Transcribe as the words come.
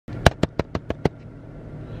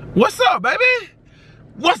What's up, baby?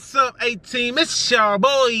 What's up, 18? It's your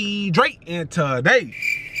boy Drake, and today,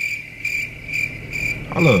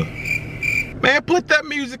 hold up, man, put that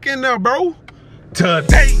music in there, bro.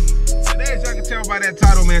 Today, as y'all can tell by that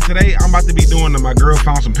title, man, today I'm about to be doing my girl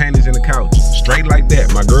found some panties in the couch. Straight like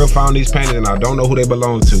that. My girl found these panties and I don't know who they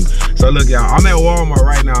belong to. So look, y'all, I'm at Walmart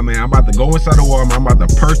right now, man. I'm about to go inside the Walmart. I'm about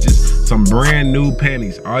to purchase some brand new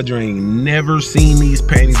panties. Audrey ain't never seen these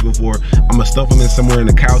panties before. I'm gonna stuff them in somewhere in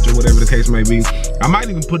the couch or whatever the case may be. I might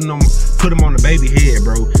even put them on the baby head,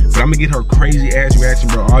 bro. But I'm gonna get her crazy ass reaction,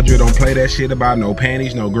 bro. Audrey don't play that shit about no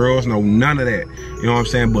panties, no girls, no none of that. You know what I'm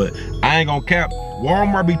saying? But I ain't gonna cap.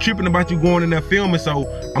 Walmart be tripping about you going in there filming, so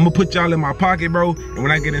I'm gonna put y'all in my pocket, bro. And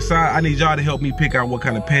when I get inside, I need y'all to help me pick out what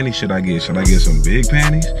kind of panties should I get. Should I get some big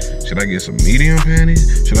panties? Should I get some medium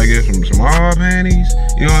panties? Should I get some small panties?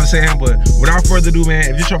 You know what I'm saying? But without further ado,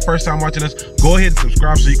 man, if it's your first time watching us, go ahead and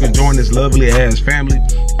subscribe so you can join this lovely ass family.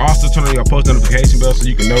 Also turn on your post notification bell so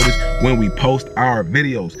you can notice when we post our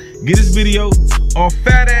videos. Get this video a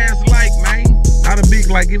fat ass like, man. Not a big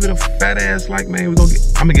like, give it a fat ass like, man. I'm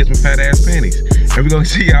gonna get some fat ass panties. And we're gonna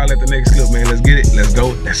see y'all at the next clip, man. Let's get it, let's go,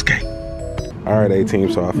 let's go. All right,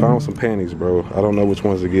 A-Team, so I found some panties, bro. I don't know which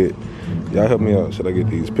ones to get. Y'all help me out. Should I get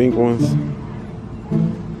these pink ones?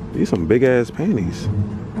 These some big ass panties.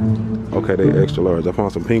 Okay, they extra large. I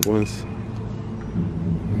found some pink ones.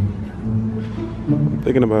 I'm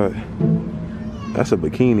thinking about, that's a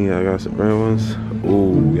bikini. I got some brown ones.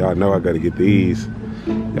 Ooh, y'all know I gotta get these.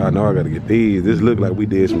 Y'all know I gotta get these. This look like we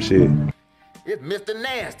did some shit. It's Mr.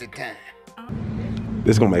 Nasty time.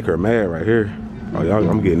 This gonna make her mad right here. Oh, y'all,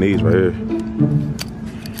 I'm getting these right here.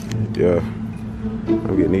 Yeah,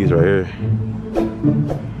 I'm getting these right here.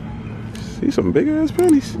 See some big ass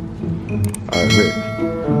panties. All right, man.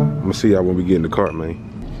 I'm gonna see y'all when we get in the cart, man.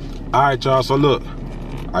 All right, y'all, so look,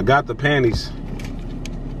 I got the panties.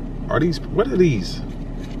 What are these?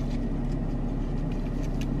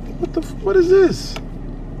 What is this?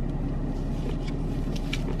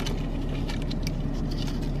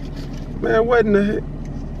 Man, what in the heck?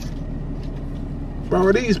 Bro,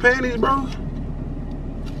 are these panties, bro?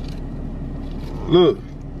 Look.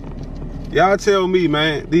 Y'all tell me,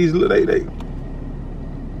 man. These, they.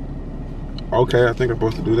 Okay, I think I'm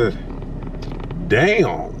supposed to do that.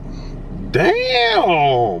 Damn.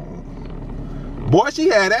 Damn. Boy, she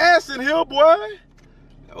had ass in here, boy.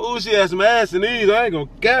 Oh, she had some ass in these. I ain't gonna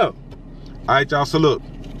count. All right, y'all, so look.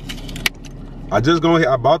 I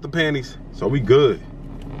bought the panties, so we good.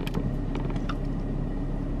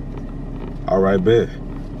 All right, bet.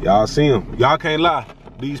 Y'all see them. Y'all can't lie.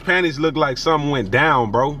 These panties look like something went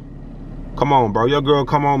down, bro. Come on, bro. Your girl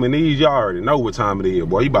come home in these. Y'all already know what time it is,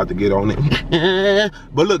 boy. You about to get on it.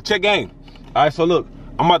 But look, check game. All right, so look.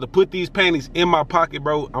 I'm about to put these panties in my pocket,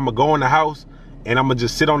 bro. I'm going to go in the house, and I'm going to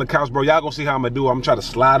just sit on the couch, bro. Y'all going to see how I'm going to do it. I'm going to try to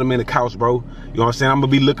slide them in the couch, bro. You know what I'm saying? I'm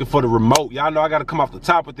going to be looking for the remote. Y'all know I got to come off the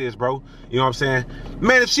top with this, bro. You know what I'm saying?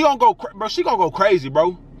 Man, if she don't go, bro, she going to go crazy,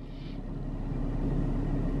 bro.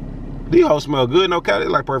 These hoes smell good, no cap. They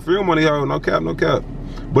like perfume on these hoes, no cap, no cap.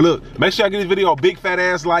 But look, make sure I give this video a big fat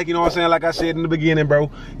ass like, you know what I'm saying? Like I said in the beginning,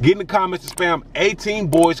 bro. Get in the comments to spam 18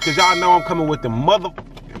 boys, because y'all know I'm coming with the mother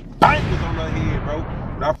bangers on her head, bro.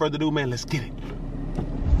 Without further ado, man, let's get it.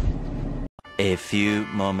 A few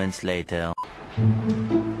moments later.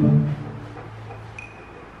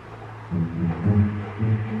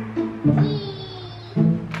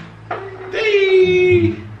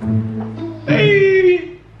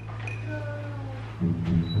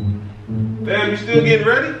 Damn, you still getting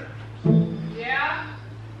ready? Yeah.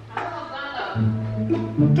 I'm almost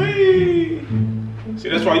done though. Dang. See,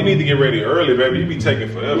 that's why you need to get ready early, baby. You be taking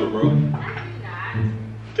forever, bro. I'm not.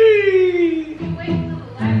 Dang. You wait until the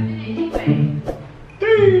last minute anyway.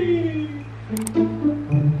 Dang.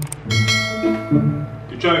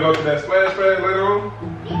 You trying to go to that splash pad later on?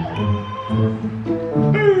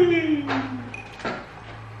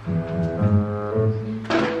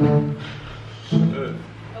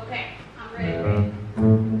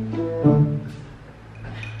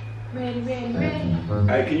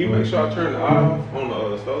 Hey, can you make sure I turn the eye off on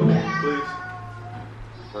the stove, please?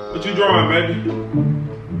 What you drawing, baby?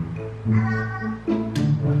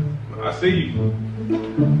 I see you.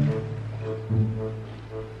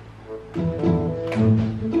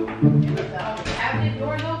 You left all the cabinet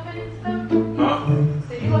doors open and stuff? Huh?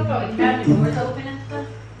 So you left all the cabinet doors open and stuff?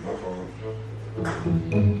 My phone.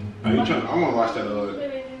 Are you trying? I want to watch that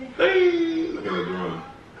Hey, look at that drawing.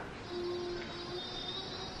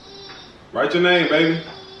 Write your name, baby.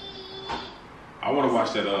 I want to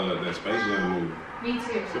watch that Space Jam movie. Me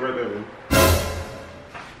too. Sit right there, baby.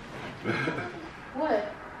 What?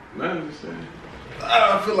 Man, just saying.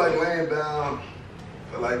 I feel like laying down.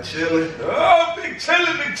 I feel like chilling. Oh, big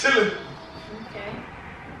chilling, big chilling. Okay.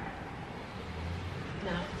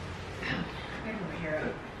 No. Get over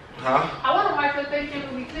here. Huh? I want to watch the Space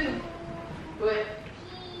Jam movie too, but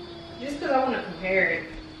just because I want to compare it.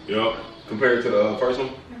 Yup. Compared to the first one?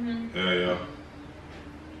 Mm-hmm. Yeah.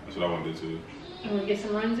 That's what I want to do too. You want to get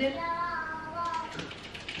some runs in?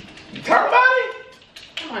 You talk about it?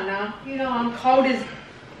 Come on now. You know I'm cold as.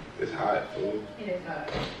 It's hot, fool. It is hot.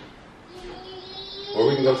 Or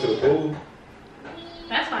we can go to the pool.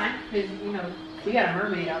 That's fine. Cause you know we got a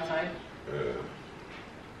mermaid outside. Yeah.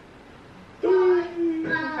 Okay.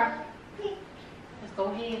 Let's go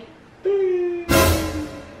ahead.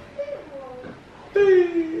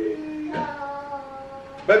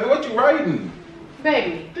 Baby, what you writing?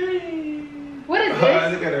 Baby. What is Look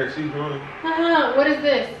this? at her, she's running. What is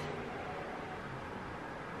this?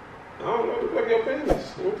 I don't know, look like your panties.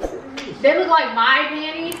 What the fuck is this? They look like my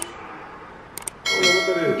panties. I don't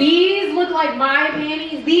know what that is. These look like my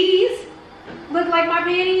panties. These look like my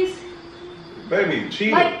panties. Baby,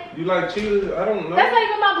 cheetah. Like- you like cheetah? I don't know. That's not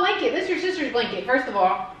even my blanket. This is your sister's blanket, first of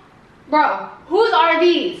all. Bro, whose are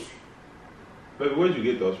these? Baby, where'd you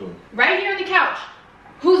get those from? Right here on the couch.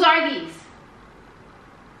 Whose are these?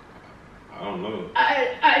 I don't know.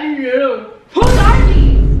 I don't know. Whose are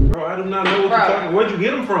these? Bro, I do not know what Bro. you're talking about. Where'd you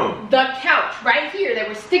get them from? The couch, right here. They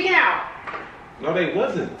were sticking out. No, they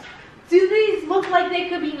wasn't. Do these look like they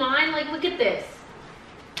could be mine? Like, look at this.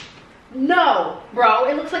 No, bro.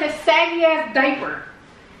 It looks like a saggy ass diaper.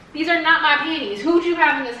 These are not my panties. Who'd you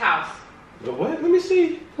have in this house? The what? Let me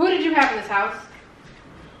see. Who did you have in this house?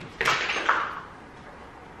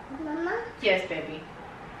 Mama? Yes, baby.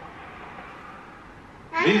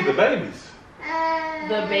 These the babies.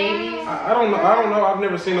 The babies? I don't know. I've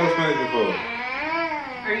never seen those panties before.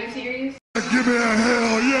 Are you serious? Give me a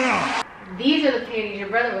hell yeah. These are the panties your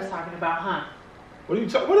brother was talking about, huh? What are you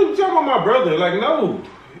talking about, my brother? Like, no.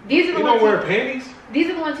 These are the You ones. don't wear panties? These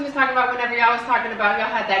are the ones he was talking about whenever y'all was talking about y'all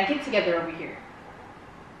had that get together over here.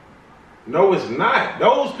 No, it's not.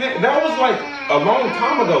 Those panties. That was like a long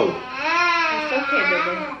time ago. It's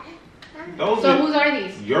okay, baby. Those So are whose are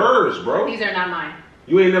these? yours, bro. These are not mine.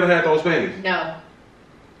 You ain't never had those panties. No.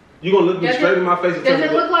 You gonna look me Does straight it- in my face and tell Does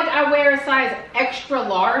me it look like I wear a size extra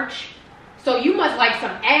large? So you must like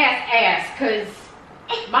some ass, cause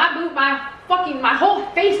my whole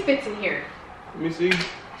face fits in here. Let me see.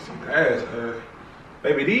 Some ass.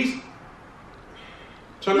 Baby, these.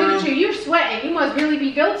 Turn Look around. at you, you're sweating. You must really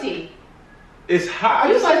be guilty. It's hot. I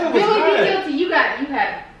You just said must it was really be hot. guilty. You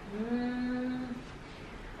had.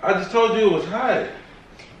 I just told you it was hot.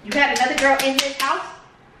 You had another girl in this house?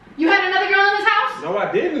 You had another girl in this house? No,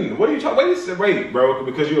 I didn't. What are you talking? Wait, bro,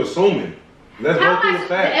 because you're assuming. Let's How go through am the I?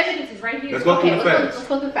 facts. The evidence is right here. Let's go through the let's facts. Let's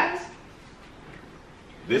go through the facts.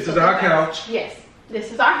 This is our couch. Yes.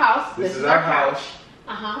 This is our house. This is our house.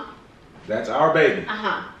 Uh-huh. That's our baby.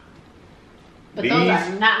 Uh-huh. But These those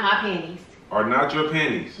are not my panties. are not your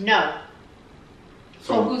panties. No.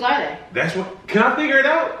 So whose are they? That's what. Can I figure it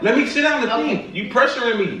out? Let me sit down and Okay. think. You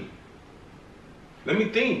pressuring me. Let me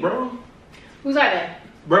think, bro. Whose are they?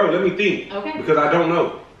 Bro, let me think. Okay. Because I don't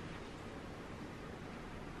know.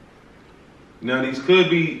 Now these could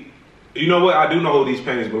be. You know what? I do know who these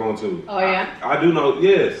panties belong to. Oh yeah? I do know.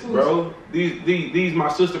 Yes, bro. These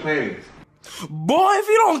my sister panties. Boy, if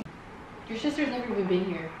you don't. Your sister's never even been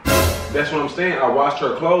here. That's what I'm saying. I washed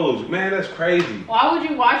her clothes. Man, that's crazy. Why would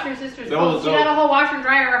you wash your sister's clothes? You got a whole washer and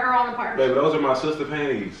dryer at her own apartment. Baby, those are my sister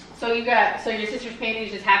panties. So your sister's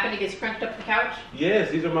panties just happen to get scrunched up the couch?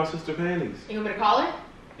 Yes, these are my sister panties. You want me to call her?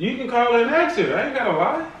 You can call her and ask her. I ain't gotta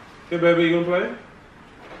lie. Hey, baby, you gonna play?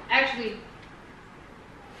 Actually,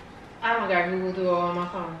 I don't got Google Duo on my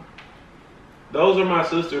phone. Those are my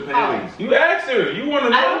sister panties. You asked her. You wanna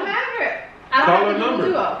know? I don't have her. I don't Call have her the Google number.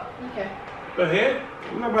 Duo. Okay. The heck?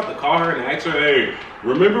 I'm not about to call her and ask her, hey,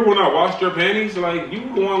 remember when I washed your panties? Like, you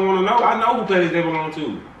the one wanna know. I know who panties they belong to.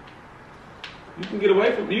 You can get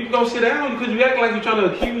away from me. You can go sit down because you act like you're trying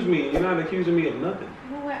to accuse me. You're not accusing me of nothing.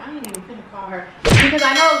 You know what? I ain't even finna call her. Because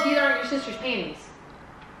I know these aren't your sister's panties.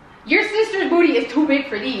 Your sister's booty is too big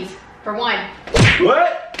for these, for one.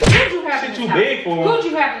 What? Who'd you have in Shit this too house? big for 'em. Who'd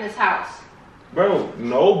you have in this house? Bro,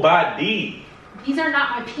 nobody. These are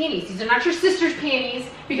not my panties. These are not your sister's panties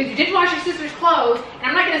because you didn't wash your sister's clothes, and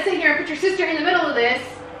I'm not gonna sit here and put your sister in the middle of this.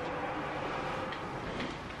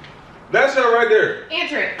 That's her right there.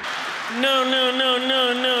 Answer it No.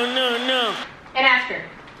 and ask her.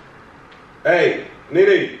 Hey,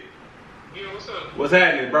 Nitty. Yeah, what's up? What's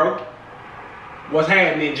happening, bro? What's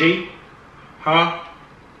happening, G? Huh?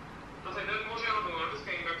 I said, nothing more y'all doing. I just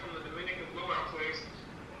came back from the Dominican blowout place.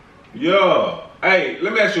 Yeah. Hey,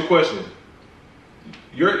 let me ask you a question.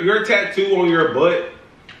 Your tattoo on your butt,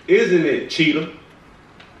 isn't it cheetah?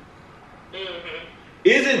 Mm-hmm.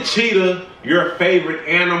 Isn't cheetah your favorite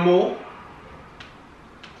animal?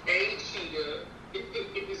 A cheetah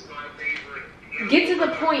is my favorite animal. Get to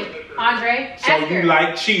the point, Andre. So Ask you her.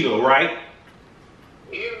 like cheetah, right?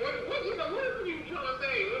 Yeah, what are you trying to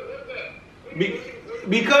say? What's that?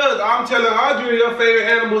 Because I'm telling Audrey your favorite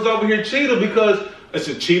animal is over here cheetah because it's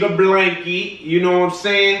a cheetah blankie, you know what I'm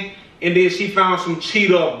saying? And then she found some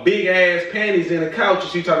cheetah big ass panties in the couch and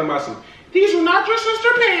she talking about some, these are not your sister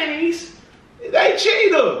panties. They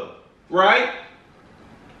cheetah, right?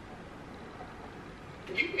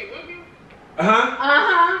 You think what?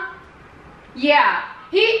 Uh-huh. Yeah.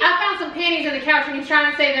 I found some panties in the couch and he's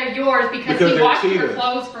trying to say they're yours because he they're washed your cheetahs.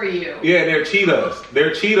 clothes for you. Yeah, they're cheetahs.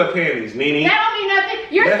 They're cheetah panties, Nene. That don't mean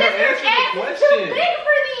nothing. Your Let her sister's answer the ass is too question. big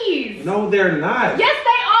for these. No, they're not. Yes,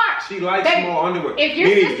 they are. She likes Baby, small underwear. If your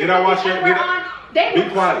Nene, sister did I put wash these your underwear on, they Be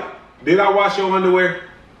would. quiet. Did I wash your underwear?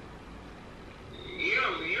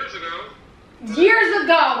 Yeah, years ago. Years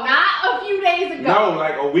ago, not a few days ago. No,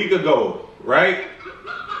 like a week ago, right?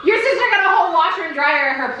 Your sister got a whole washer and dryer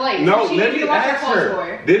at her place. No, She let needs me to wash ask clothes her. for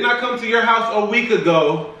her. Didn't I come to your house a week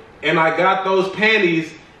ago and I got those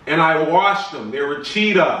panties and I washed them? They were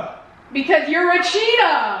cheetah. Because you're a cheetah.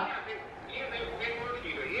 Yeah, they were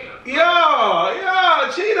cheetah, yeah.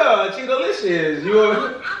 Yeah, cheetah, cheetah-licious.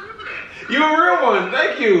 You a real one.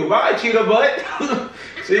 Thank you. Bye, cheetah butt.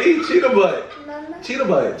 See, cheetah butt. Cheetah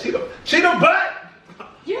butt. Cheetah butt.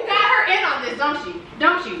 You got her in on this, don't you?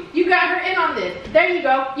 Don't you? You got her in on this. There you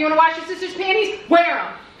go. You want to wash your sister's panties? Wear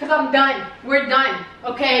them. Because I'm done. We're done.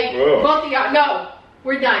 Okay? Ugh. Both of y'all. No.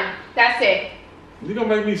 We're done. That's it. You gonna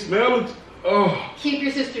make me smell it? Oh. Keep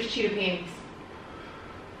your sister's cheetah panties.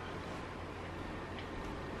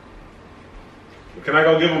 Can I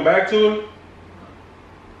go give them back to her?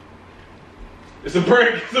 It's a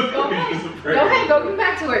prank. It's a Go prank. ahead. It's a prank. Go ahead. Go give them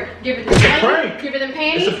back to her. Give her the It's a panties. prank. Give her them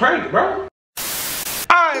panties. It's a prank, bro.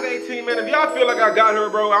 Alright, 18, man. If y'all feel like I got her,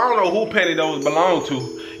 bro, I don't know who panty those belong to.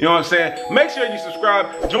 You know what I'm saying? Make sure you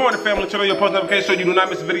subscribe, join the family, turn on your post notifications so you do not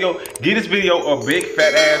miss a video. Get this video a big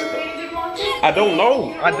fat ass. I don't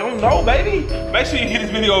know, baby. Make sure you give this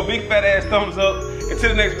video a big fat ass thumbs up. Until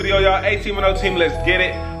the next video, y'all. 18 team, let's get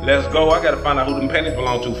it. Let's go. I gotta find out who them panties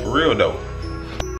belong to for real, though.